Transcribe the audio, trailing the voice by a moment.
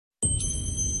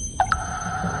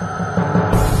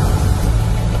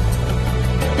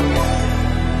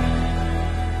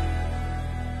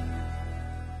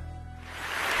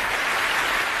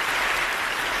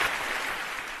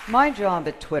My job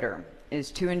at Twitter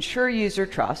is to ensure user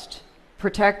trust,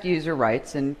 protect user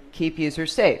rights, and keep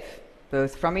users safe,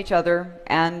 both from each other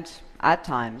and, at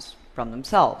times, from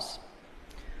themselves.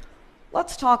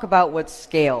 Let's talk about what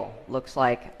scale looks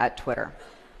like at Twitter.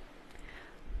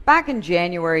 Back in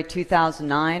January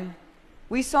 2009,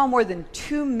 we saw more than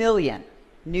 2 million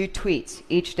new tweets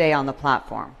each day on the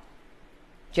platform.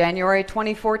 January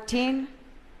 2014,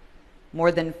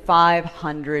 more than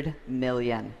 500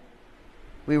 million.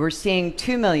 We were seeing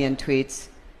 2 million tweets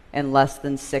in less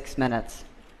than 6 minutes.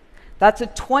 That's a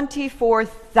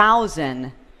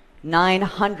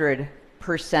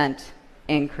 24,900%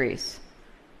 increase.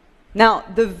 Now,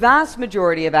 the vast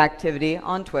majority of activity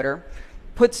on Twitter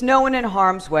puts no one in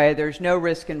harm's way. There's no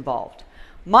risk involved.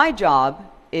 My job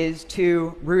is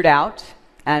to root out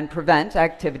and prevent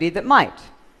activity that might.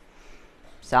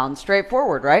 Sounds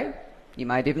straightforward, right? You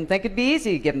might even think it'd be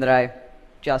easy, given that I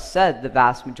just said the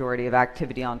vast majority of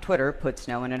activity on Twitter puts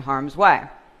no one in harm's way.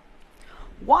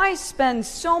 Why spend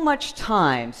so much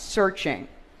time searching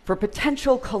for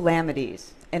potential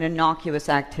calamities in innocuous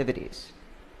activities?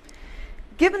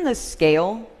 Given the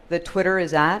scale that Twitter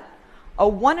is at, a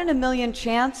 1 in a million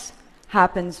chance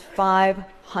happens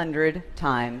 500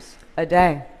 times a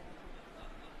day.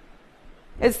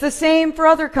 It's the same for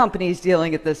other companies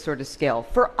dealing at this sort of scale.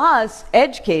 For us,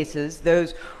 edge cases,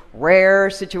 those rare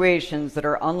situations that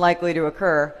are unlikely to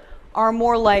occur, are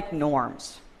more like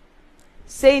norms.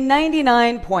 Say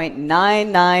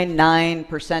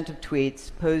 99.999% of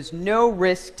tweets pose no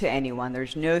risk to anyone.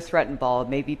 There's no threat involved.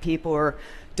 Maybe people are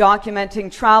documenting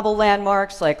travel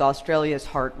landmarks like Australia's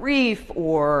Heart Reef,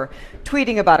 or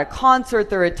tweeting about a concert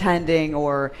they're attending,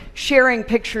 or sharing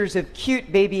pictures of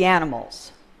cute baby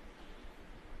animals.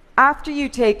 After you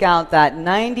take out that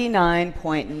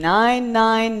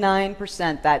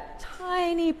 99.999%, that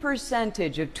tiny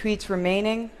percentage of tweets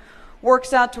remaining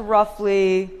works out to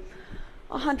roughly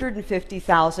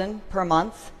 150,000 per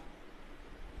month.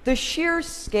 The sheer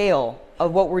scale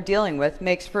of what we're dealing with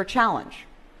makes for a challenge.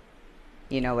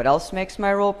 You know what else makes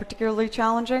my role particularly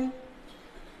challenging?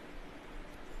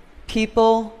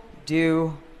 People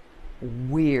do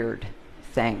weird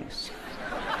things.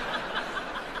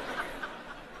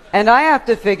 And I have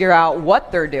to figure out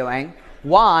what they're doing,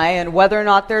 why, and whether or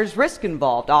not there's risk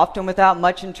involved, often without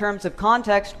much in terms of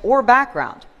context or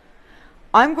background.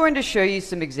 I'm going to show you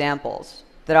some examples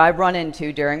that I've run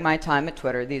into during my time at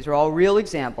Twitter. These are all real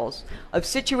examples of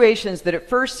situations that at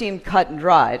first seemed cut and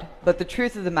dried, but the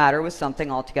truth of the matter was something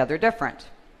altogether different.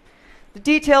 The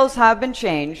details have been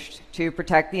changed to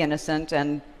protect the innocent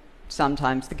and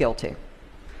sometimes the guilty.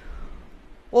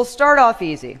 We'll start off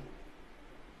easy.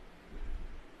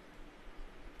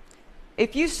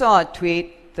 If you saw a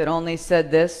tweet that only said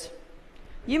this,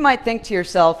 you might think to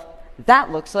yourself,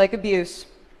 that looks like abuse.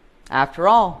 After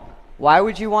all, why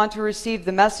would you want to receive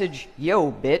the message,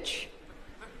 yo, bitch?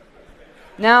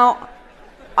 Now,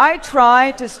 I try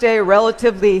to stay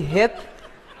relatively hip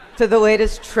to the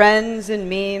latest trends and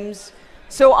memes,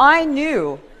 so I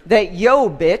knew that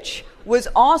yo, bitch was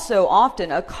also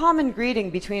often a common greeting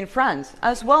between friends,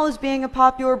 as well as being a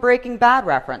popular Breaking Bad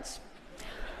reference.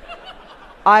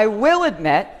 I will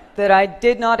admit that I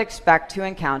did not expect to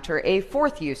encounter a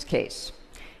fourth use case.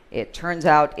 It turns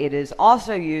out it is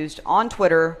also used on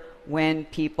Twitter when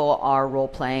people are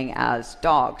role-playing as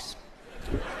dogs.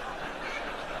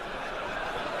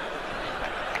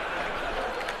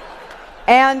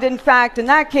 And in fact, in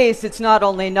that case, it's not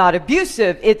only not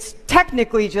abusive, it's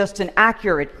technically just an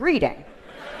accurate greeting.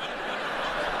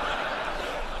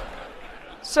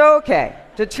 So, okay,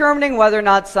 determining whether or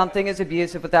not something is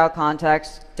abusive without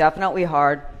context, definitely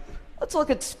hard. Let's look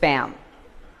at spam.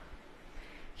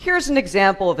 Here's an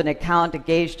example of an account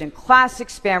engaged in classic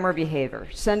spammer behavior,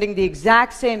 sending the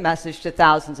exact same message to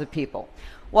thousands of people.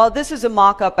 While this is a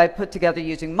mock-up I put together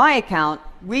using my account,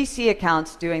 we see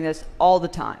accounts doing this all the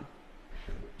time.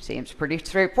 Seems pretty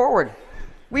straightforward.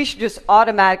 We should just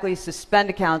automatically suspend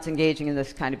accounts engaging in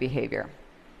this kind of behavior.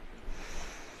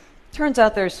 Turns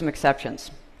out there's some exceptions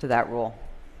to that rule.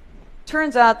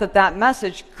 Turns out that that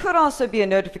message could also be a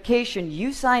notification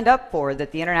you signed up for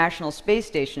that the International Space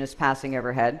Station is passing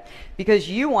overhead because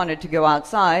you wanted to go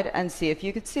outside and see if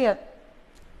you could see it.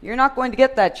 You're not going to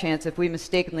get that chance if we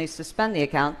mistakenly suspend the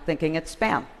account thinking it's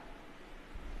spam.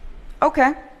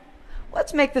 Okay,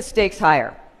 let's make the stakes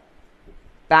higher.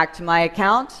 Back to my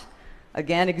account,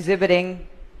 again exhibiting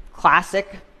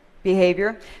classic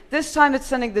behavior. This time it's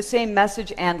sending the same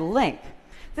message and link.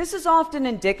 This is often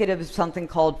indicative of something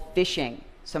called phishing,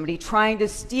 somebody trying to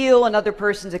steal another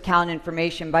person's account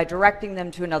information by directing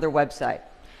them to another website.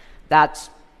 That's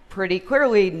pretty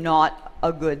clearly not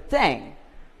a good thing.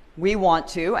 We want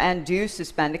to and do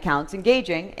suspend accounts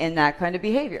engaging in that kind of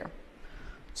behavior.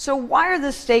 So why are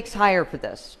the stakes higher for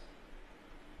this?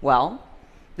 Well,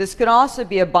 this could also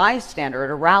be a bystander at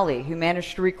a rally who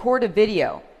managed to record a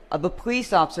video of a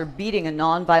police officer beating a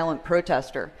nonviolent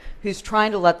protester who's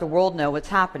trying to let the world know what's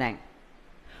happening.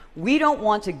 We don't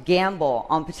want to gamble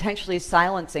on potentially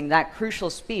silencing that crucial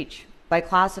speech by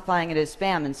classifying it as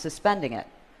spam and suspending it.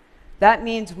 That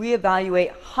means we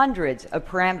evaluate hundreds of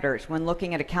parameters when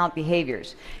looking at account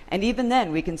behaviors, and even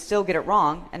then we can still get it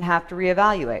wrong and have to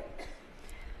reevaluate.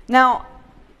 Now,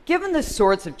 given the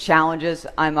sorts of challenges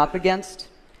I'm up against,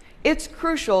 it's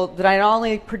crucial that I not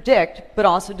only predict, but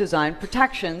also design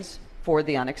protections for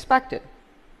the unexpected.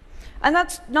 And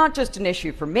that's not just an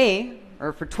issue for me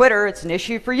or for Twitter, it's an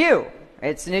issue for you.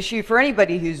 It's an issue for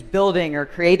anybody who's building or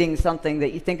creating something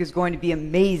that you think is going to be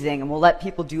amazing and will let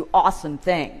people do awesome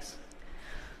things.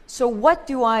 So what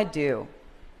do?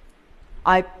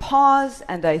 I pause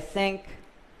and I think,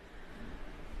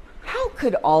 how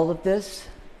could all of this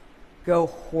go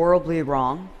horribly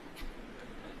wrong?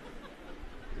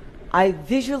 I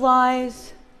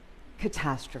visualize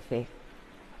catastrophe.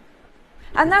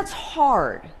 And that's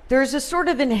hard. There's a sort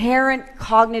of inherent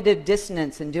cognitive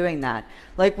dissonance in doing that.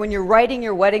 Like when you're writing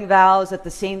your wedding vows at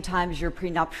the same time as your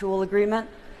prenuptial agreement.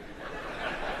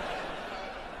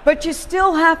 But you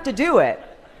still have to do it,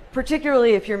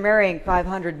 particularly if you're marrying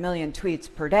 500 million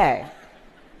tweets per day.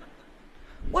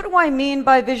 What do I mean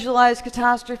by visualize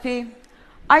catastrophe?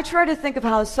 I try to think of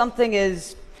how something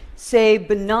is, say,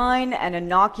 benign and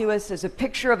innocuous as a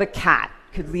picture of a cat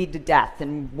could lead to death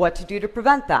and what to do to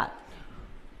prevent that,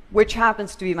 which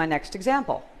happens to be my next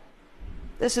example.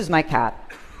 This is my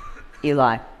cat,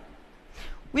 Eli.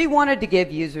 We wanted to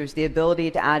give users the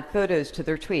ability to add photos to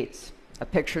their tweets. A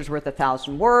picture's worth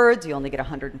 1,000 words, you only get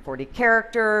 140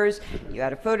 characters, you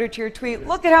add a photo to your tweet,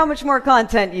 look at how much more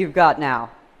content you've got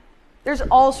now. There's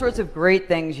all sorts of great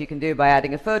things you can do by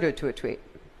adding a photo to a tweet.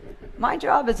 My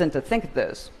job isn't to think of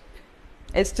those.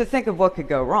 It's to think of what could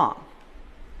go wrong.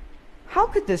 How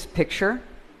could this picture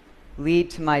lead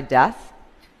to my death?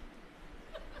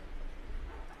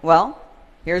 Well,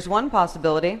 here's one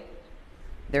possibility.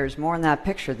 There's more in that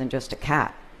picture than just a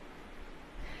cat.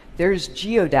 There's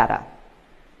geodata.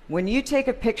 When you take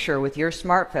a picture with your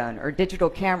smartphone or digital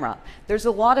camera, there's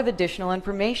a lot of additional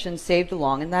information saved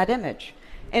along in that image.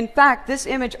 In fact, this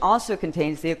image also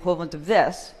contains the equivalent of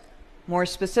this, more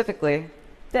specifically,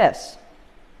 this.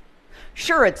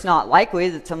 Sure, it's not likely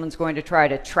that someone's going to try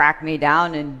to track me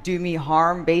down and do me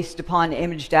harm based upon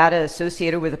image data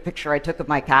associated with a picture I took of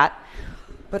my cat,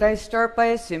 but I start by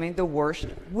assuming the worst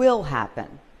will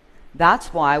happen.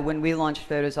 That's why when we launched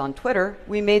photos on Twitter,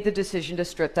 we made the decision to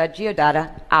strip that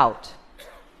geodata out.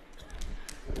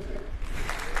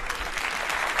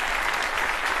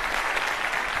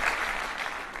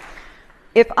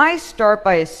 If I start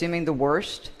by assuming the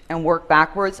worst and work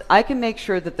backwards, I can make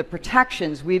sure that the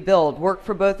protections we build work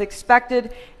for both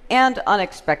expected and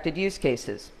unexpected use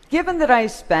cases. Given that I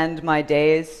spend my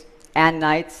days and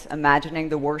nights imagining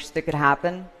the worst that could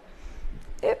happen,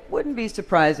 it wouldn't be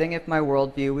surprising if my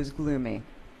worldview was gloomy.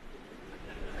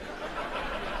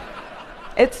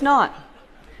 It's not.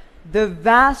 The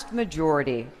vast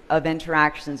majority of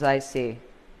interactions I see,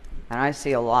 and I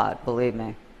see a lot, believe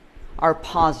me, are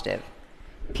positive.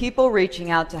 People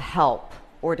reaching out to help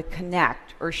or to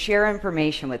connect or share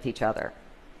information with each other.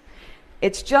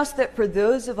 It's just that for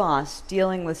those of us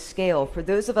dealing with scale, for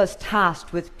those of us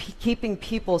tasked with keeping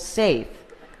people safe,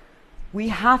 we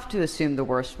have to assume the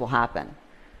worst will happen.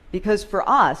 Because for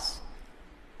us,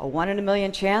 a 1 in a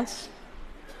million chance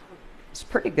is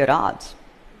pretty good odds.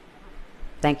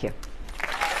 Thank you.